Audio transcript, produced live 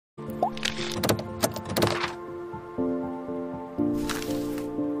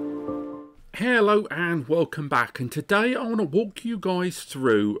Hello and welcome back, and today I want to walk you guys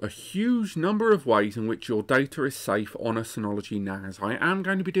through a huge number of ways in which your data is safe on a Synology NAS. I am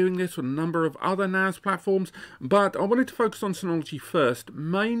going to be doing this with a number of other NAS platforms, but I wanted to focus on Synology first,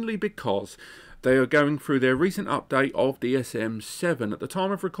 mainly because they are going through their recent update of DSM-7. At the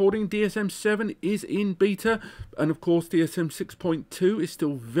time of recording, DSM-7 is in beta, and of course DSM 6.2 is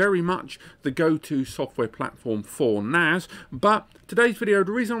still very much the go-to software platform for NAS. But today's video,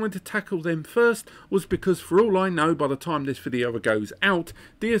 the reason I wanted to tackle them first was because, for all I know, by the time this video goes out,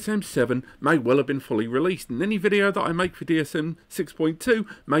 DSM-7 may well have been fully released, and any video that I make for DSM 6.2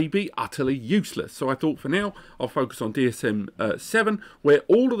 may be utterly useless. So I thought for now I'll focus on DSM-7, where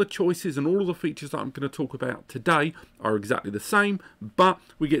all of the choices and all of the features that I'm going to talk about today are exactly the same, but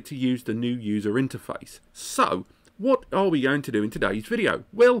we get to use the new user interface. So what are we going to do in today's video?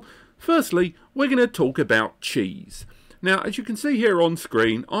 Well, firstly, we're going to talk about cheese. Now, as you can see here on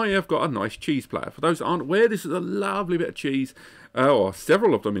screen, I have got a nice cheese platter. For those that aren't aware, this is a lovely bit of cheese, or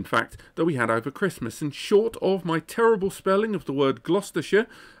several of them in fact, that we had over Christmas. And short of my terrible spelling of the word Gloucestershire,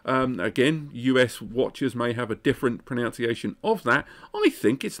 again, US watchers may have a different pronunciation of that, I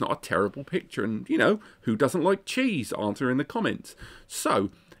think it's not a terrible picture. And, you know, who doesn't like cheese? Answer in the comments.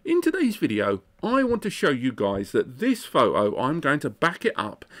 So, in today's video, I want to show you guys that this photo, I'm going to back it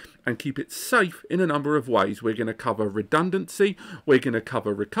up and keep it safe in a number of ways. We're going to cover redundancy, we're going to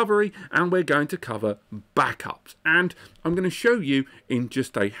cover recovery, and we're going to cover backups. And I'm going to show you in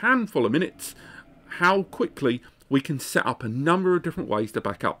just a handful of minutes how quickly we can set up a number of different ways to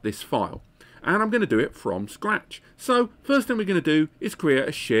back up this file. And I'm going to do it from scratch. So first thing we're going to do is create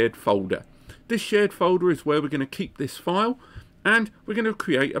a shared folder. This shared folder is where we're going to keep this file, and we're going to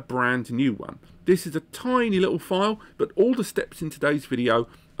create a brand new one. This is a tiny little file, but all the steps in today's video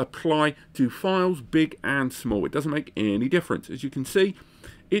apply to files big and small. It doesn't make any difference. As you can see,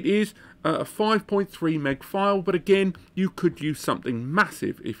 it is a 5.3 meg file, but again, you could use something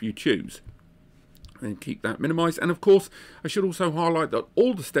massive if you choose. And keep that minimized. And of course, I should also highlight that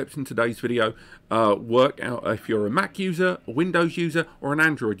all the steps in today's video work out if you're a Mac user, a Windows user, or an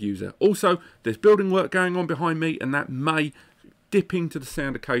Android user. Also, there's building work going on behind me, and that may dip into the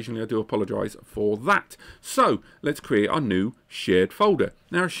sound occasionally. I do apologize for that. So let's create our new shared folder.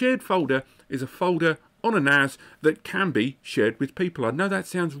 Now, a shared folder is a folder on a NAS that can be shared with people. I know that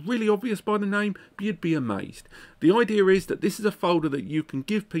sounds really obvious by the name, but you'd be amazed. The idea is that this is a folder that you can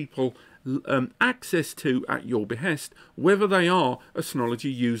give people access to at your behest, whether they are a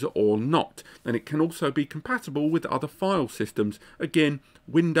Synology user or not. And it can also be compatible with other file systems, again,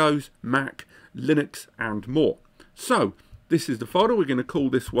 Windows, Mac, Linux, and more. So this is the folder. We're going to call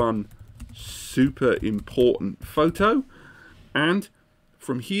this one Super Important Photo, and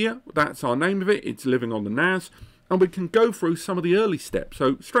from here, that's our name of it. It's living on the NAS, and we can go through some of the early steps.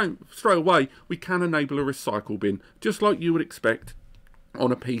 So straight away, we can enable a recycle bin, just like you would expect on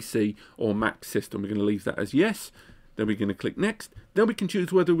a PC or Mac system. We're going to leave that as yes. Then we're going to click next. Then we can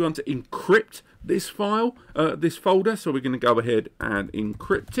choose whether we want to encrypt this file, this folder. So we're going to go ahead and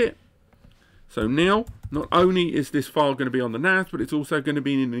encrypt it. So now, not only is this file going to be on the NAS, but it's also going to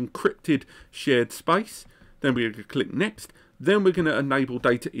be in an encrypted shared space. Then we're going to click next. Then we're going to enable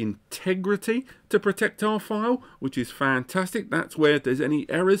data integrity to protect our file, which is fantastic. That's where if there's any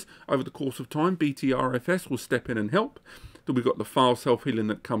errors over the course of time, BTRFS will step in and help. Then we've got the file self-healing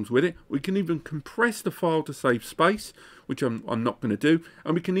that comes with it. We can even compress the file to save space, which I'm not going to do.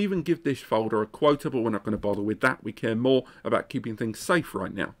 And we can even give this folder a quota, but we're not going to bother with that. We care more about keeping things safe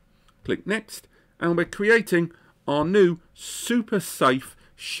right now. Click next, and we're creating our new super safe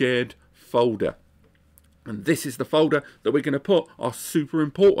shared folder. And this is the folder that we're going to put our super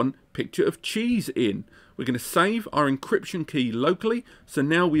important picture of cheese in. We're going to save our encryption key locally. So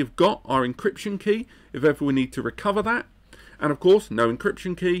now we've got our encryption key if ever we need to recover that. And of course, no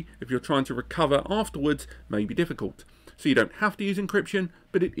encryption key if you're trying to recover afterwards may be difficult. So you don't have to use encryption,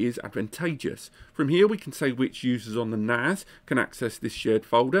 but it is advantageous. From here, we can say which users on the NAS can access this shared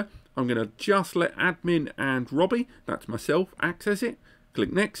folder. I'm going to just let admin and Robbie, that's myself, access it.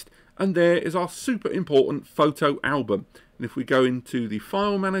 Click next, and there is our super important photo album. And if we go into the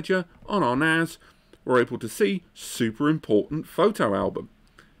file manager on our NAS, we're able to see super important photo album.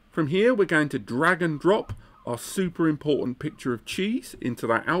 From here, we're going to drag and drop our super important picture of cheese into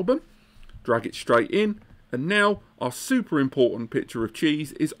that album, drag it straight in, and now our super important picture of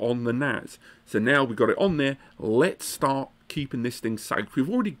cheese is on the NAS. So now we've got it on there. Let's start keeping this thing safe. We've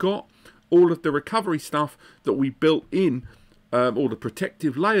already got all of the recovery stuff that we built in, or the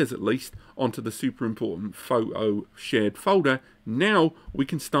protective layers at least, onto the super important photo shared folder. Now we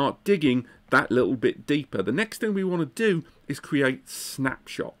can start digging that little bit deeper. The next thing we want to do is create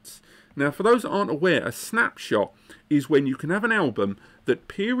snapshots. Now, for those that aren't aware, a snapshot is when you can have an album that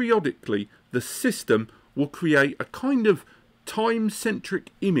periodically the system will create a kind of time-centric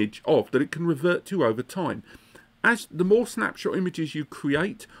image of that it can revert to over time. As the more snapshot images you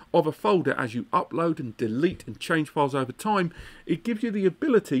create of a folder as you upload and delete and change files over time, it gives you the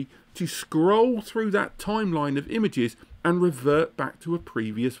ability to scroll through that timeline of images and revert back to a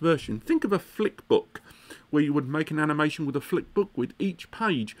previous version. Think of a flick book, where you would make an animation with a flick book with each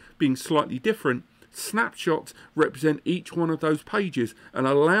page being slightly different. Snapshots represent each one of those pages and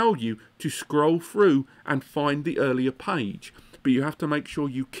allow you to scroll through and find the earlier page. But you have to make sure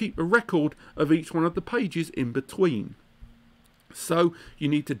you keep a record of each one of the pages in between. So you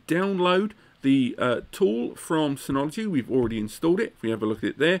need to download the tool from Synology. We've already installed it. If we have a look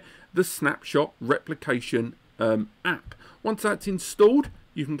at it there, the Snapshot Replication App. Once that's installed,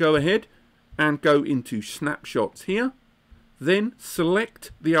 you can go ahead and go into Snapshots here. Then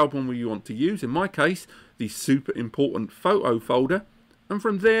select the album we want to use. In my case, the super important photo folder. And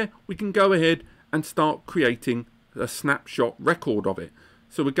from there, we can go ahead and start creating a snapshot record of it.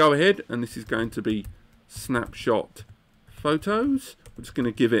 So we go ahead, and this is going to be snapshot photos. We're just going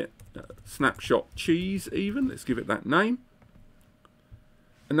to give it snapshot cheese even. Let's give it that name.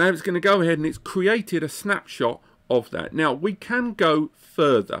 And now it's going to go ahead and it's created a snapshot of that. Now we can go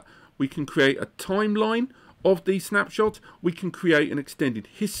further. We can create a timeline of these snapshots. We can create an extended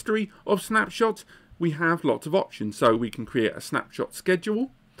history of snapshots. We have lots of options. So we can create a snapshot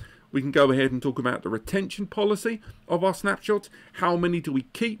schedule. We can go ahead and talk about the retention policy of our snapshots. How many do we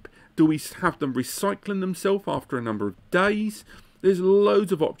keep? Do we have them recycling themselves after a number of days? There's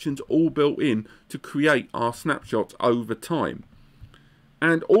loads of options all built in to create our snapshots over time.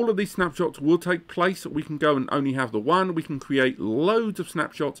 And all of these snapshots will take place. We can go and only have the one. We can create loads of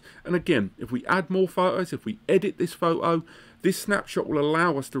snapshots. And again, if we add more photos, if we edit this photo, this snapshot will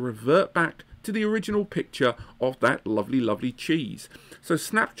allow us to revert back to the original picture of that lovely cheese. So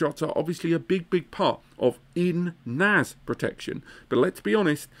snapshots are obviously a big part of in-NAS protection. But let's be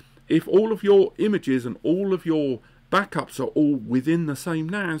honest, if all of your images and all of your backups are all within the same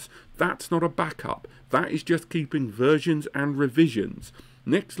NAS, that's not a backup. That is just keeping versions and revisions.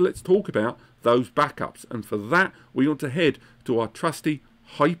 Next, let's talk about those backups. And for that, we want to head to our trusty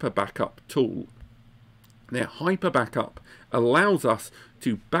Hyper Backup tool. Now, Hyper Backup allows us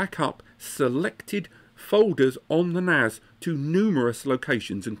to back up selected folders on the NAS to numerous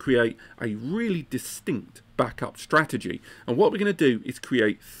locations and create a really distinct backup strategy. And what we're going to do is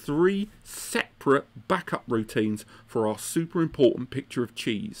create 3 separate backup routines for our super important picture of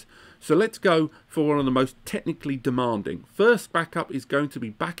cheese. So let's go for one of the most technically demanding. First backup is going to be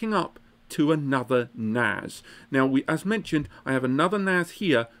backing up to another NAS. Now, as mentioned, I have another NAS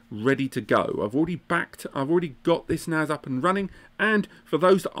here ready to go. I've already got this NAS up and running. And for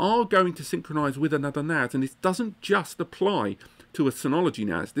those that are going to synchronize with another NAS, and this doesn't just apply to a Synology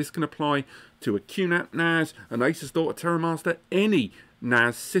NAS, this can apply to a QNAP NAS, an Asus Daughter TerraMaster, any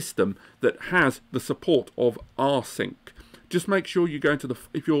NAS system that has the support of RSync. Just make sure you go into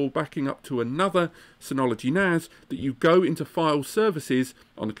if you're backing up to another Synology NAS, that you go into File Services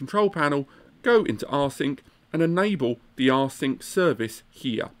on the control panel, go into RSync and enable the RSync service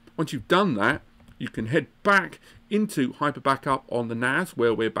here. Once you've done that, you can head back into Hyper Backup on the NAS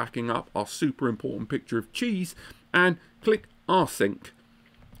where we're backing up our super important picture of cheese and click RSync.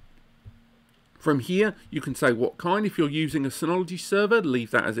 From here, you can say what kind. If you're using a Synology server,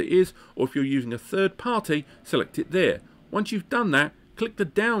 leave that as it is, or if you're using a third party, select it there. Once you've done that, click the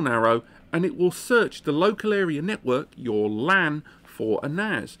down arrow and it will search the local area network, your LAN, for a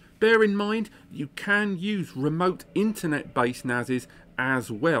NAS. Bear in mind, you can use remote internet-based NASs as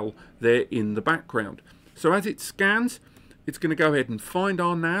well there in the background. So as it scans, it's going to go ahead and find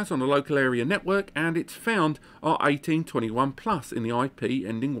our NAS on the local area network, and it's found our 1821 Plus in the IP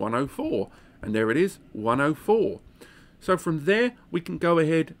ending 104. And there it is, 104. So from there, we can go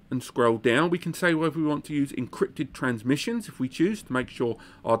ahead and scroll down. We can say whether we want to use encrypted transmissions if we choose to make sure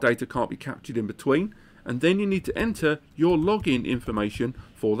our data can't be captured in between. And then you need to enter your login information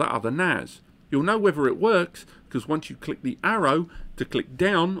for that other NAS. You'll know whether it works because once you click the arrow to click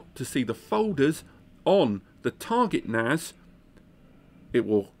down to see the folders on the target NAS, it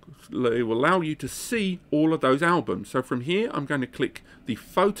will allow you to see all of those albums. So from here, I'm going to click the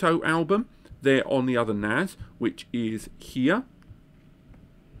photo album there on the other NAS, which is here.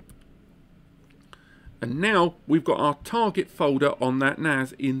 And now we've got our target folder on that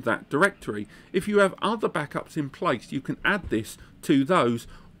NAS in that directory. If you have other backups in place, you can add this to those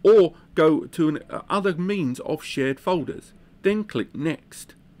or go to other means of shared folders. Then click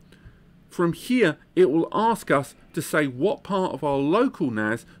Next. From here, it will ask us to say what part of our local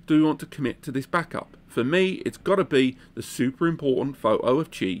NAS do we want to commit to this backup. For me, it's got to be the super important photo of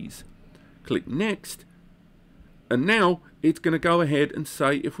cheese. Click Next, and now it's going to go ahead and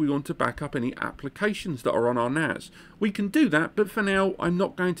say if we want to back up any applications that are on our NAS. We can do that, but for now, I'm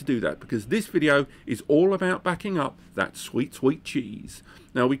not going to do that because this video is all about backing up that sweet, sweet cheese.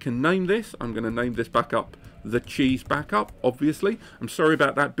 Now we can name this. I'm going to name this backup the cheese backup, obviously. I'm sorry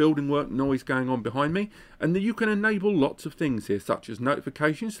about that building work noise going on behind me. And then you can enable lots of things here, such as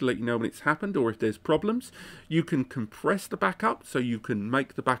notifications to let you know when it's happened or if there's problems. You can compress the backup so you can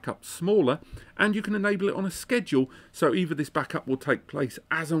make the backup smaller, and you can enable it on a schedule so either this backup will take place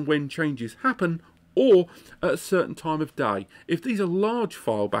as and when changes happen or at a certain time of day. If these are large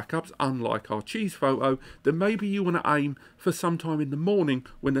file backups, unlike our cheese photo, then maybe you want to aim for sometime in the morning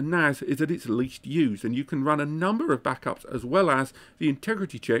when the NAS is at its least used, and you can run a number of backups as well as the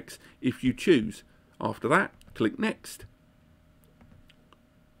integrity checks if you choose. After that, click Next.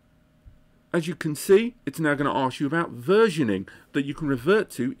 As you can see, it's now going to ask you about versioning that you can revert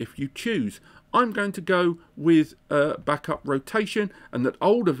to if you choose. I'm going to go with backup rotation, and that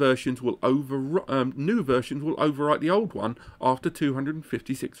older versions will new versions will overwrite the old one after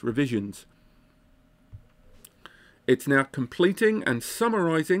 256 revisions. It's now completing and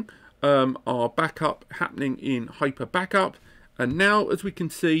summarizing our backup happening in Hyper Backup, and now as we can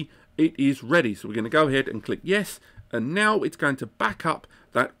see, it is ready. So we're going to go ahead and click Yes, and now it's going to back up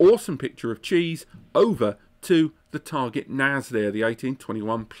that awesome picture of cheese over to the target NAS there, the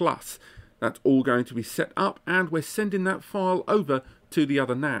 1821 Plus. That's all going to be set up, and we're sending that file over to the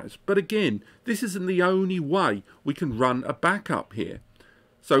other NAS. But again, this isn't the only way we can run a backup here.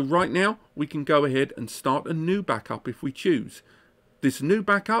 So right now, we can go ahead and start a new backup if we choose. This new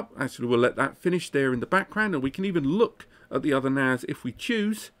backup, actually we'll let that finish there in the background, and we can even look at the other NAS if we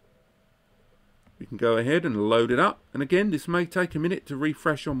choose. We can go ahead and load it up. And again, this may take a minute to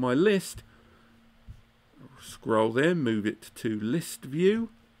refresh on my list. Scroll there, move it to list view.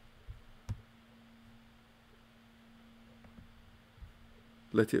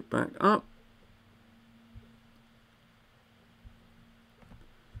 Let it back up.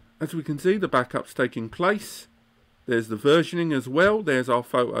 As we can see, the backup's taking place. There's the versioning as well. There's our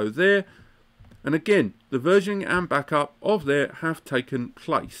photo there. And again, the versioning and backup of there have taken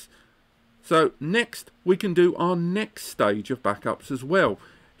place. So next, we can do our next stage of backups as well.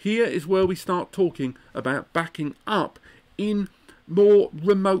 Here is where we start talking about backing up in more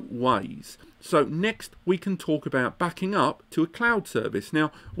remote ways. So next we can talk about backing up to a cloud service.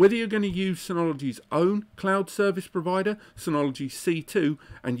 Now, whether you're going to use Synology's own cloud service provider, Synology C2,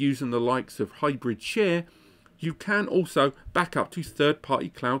 and using the likes of Hybrid Share, you can also back up to third-party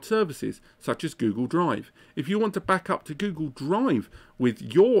cloud services, such as Google Drive. If you want to back up to Google Drive with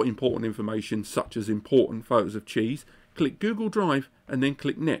your important information, such as important photos of cheese, click Google Drive and then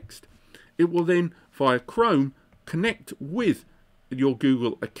click Next. It will then, via Chrome, connect with your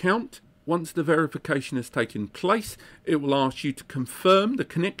Google account. Once the verification has taken place, it will ask you to confirm the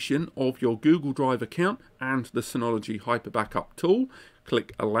connection of your Google Drive account and the Synology Hyper Backup tool.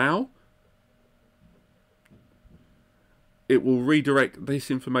 Click Allow. It will redirect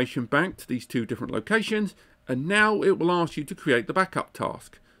this information back to these two different locations, and now it will ask you to create the backup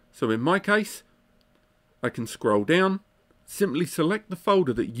task. So in my case, I can scroll down, simply select the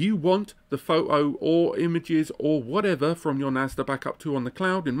folder that you want the photo or images or whatever from your NAS to back up to on the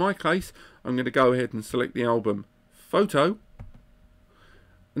cloud. In my case, I'm going to go ahead and select the album photo.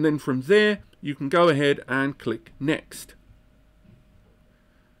 And then from there, you can go ahead and click Next.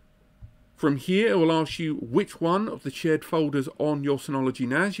 From here, it will ask you which one of the shared folders on your Synology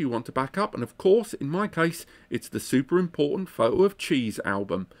NAS you want to back up. And of course, in my case, it's the super important photo of cheese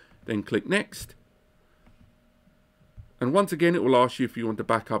album. Then click Next. And once again, it will ask you if you want to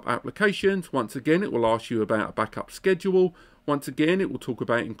back up applications. Once again, it will ask you about a backup schedule. Once again, it will talk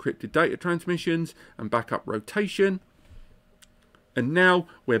about encrypted data transmissions and backup rotation. And now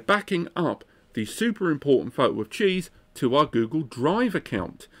we're backing up the super important photo of cheese to our Google Drive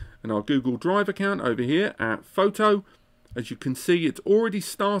account. And our Google Drive account over here at Photo, as you can see, it's already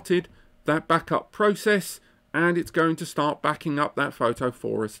started that backup process, and it's going to start backing up that photo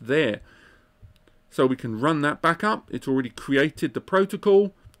for us there. So we can run that backup. It's already created the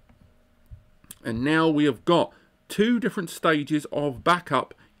protocol. And now we have got two different stages of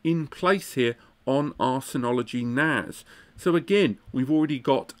backup in place here on our Synology NAS. So again, we've already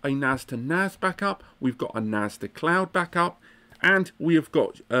got a NAS to NAS backup. We've got a NAS to cloud backup. And we have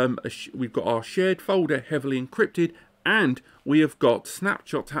got we've got our shared folder heavily encrypted and we have got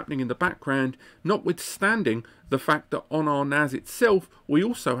snapshots happening in the background, notwithstanding the fact that on our NAS itself we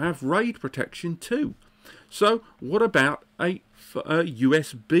also have RAID protection too. So what about a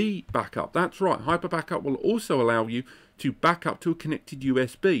USB backup? That's right, Hyper Backup will also allow you to back up to a connected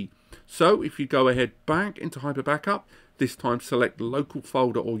USB. So if you go ahead back into Hyper Backup, this time select local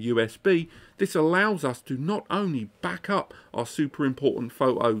folder or USB, this allows us to not only back up our super important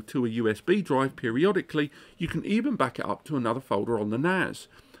photo to a USB drive periodically, you can even back it up to another folder on the NAS.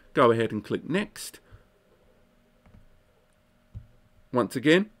 Go ahead and click Next. Once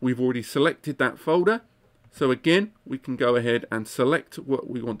again, we've already selected that folder. So again, we can go ahead and select what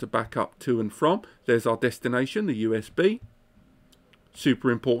we want to back up to and from. There's our destination, the USB.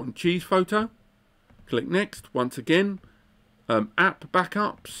 Super important cheese photo. Click Next. Once again, app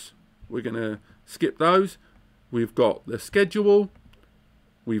backups. We're going to skip those. We've got the schedule.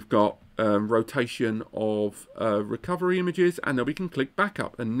 We've got rotation of recovery images, and then we can click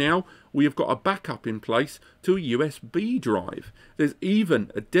backup. And now we have got a backup in place to a USB drive. There's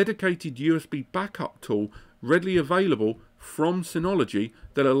even a dedicated USB backup tool readily available from Synology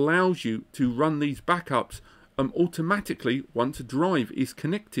that allows you to run these backups automatically once a drive is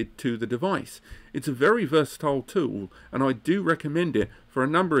connected to the device. It's a very versatile tool, and I do recommend it for a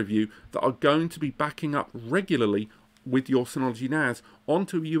number of you that are going to be backing up regularly with your Synology NAS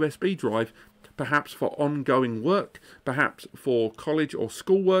onto a USB drive, perhaps for ongoing work, perhaps for college or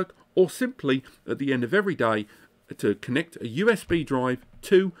schoolwork, or simply at the end of every day to connect a USB drive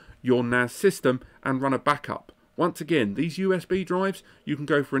to your NAS system and run a backup. Once again, these USB drives, you can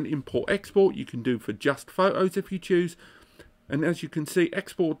go for an import-export, you can do for just photos if you choose, and as you can see,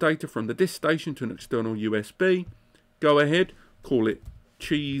 export data from the disk station to an external USB. Go ahead, call it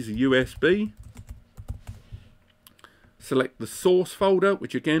Cheese USB. Select the source folder,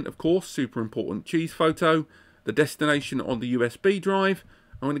 which again, of course, super important cheese photo, the destination on the USB drive,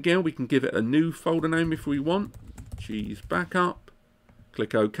 and again, we can give it a new folder name if we want, Cheese Backup.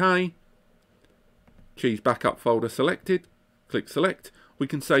 Click OK. Cheese Backup folder selected. Click Select. We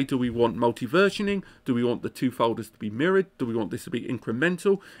can say, do we want multi-versioning? Do we want the two folders to be mirrored? Do we want this to be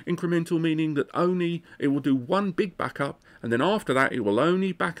incremental? Incremental meaning that only it will do one big backup, and then after that it will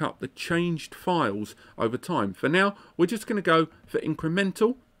only back up the changed files over time. For now, we're just going to go for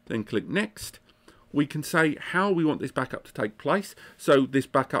incremental, then click Next. We can say how we want this backup to take place. So this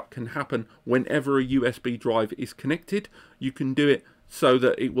backup can happen whenever a USB drive is connected. You can do it so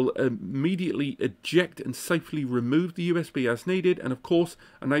that it will immediately eject and safely remove the USB as needed, and of course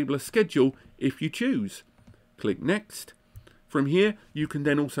enable a schedule if you choose. Click Next. From here you can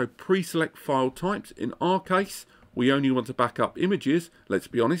then also pre-select file types. In our case, we only want to back up images, let's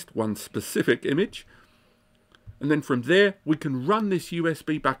be honest, one specific image. And then from there we can run this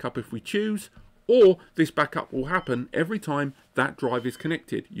USB backup if we choose, or this backup will happen every time that drive is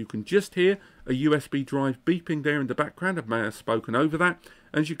connected. You can just hear a USB drive beeping there in the background. I may have spoken over that.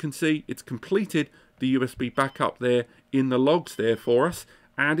 As you can see, it's completed the USB backup there in the logs there for us,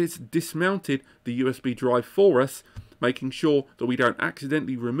 and it's dismounted the USB drive for us, making sure that we don't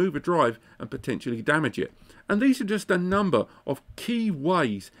accidentally remove a drive and potentially damage it. And these are just a number of key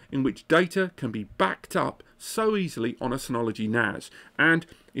ways in which data can be backed up so easily on a Synology NAS. And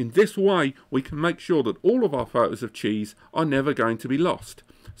in this way, we can make sure that all of our photos of cheese are never going to be lost.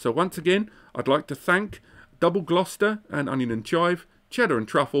 So once again, I'd like to thank Double Gloucester and Onion and Chive, Cheddar and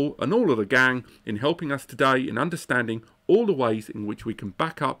Truffle, and all of the gang in helping us today in understanding all the ways in which we can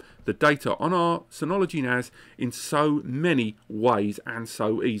back up the data on our Synology NAS in so many ways and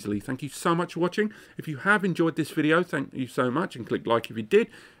so easily. Thank you so much for watching. If you have enjoyed this video, thank you so much, and click like if you did.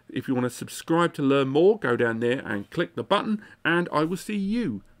 If you want to subscribe to learn more, go down there and click the button, and I will see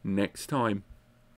you next time.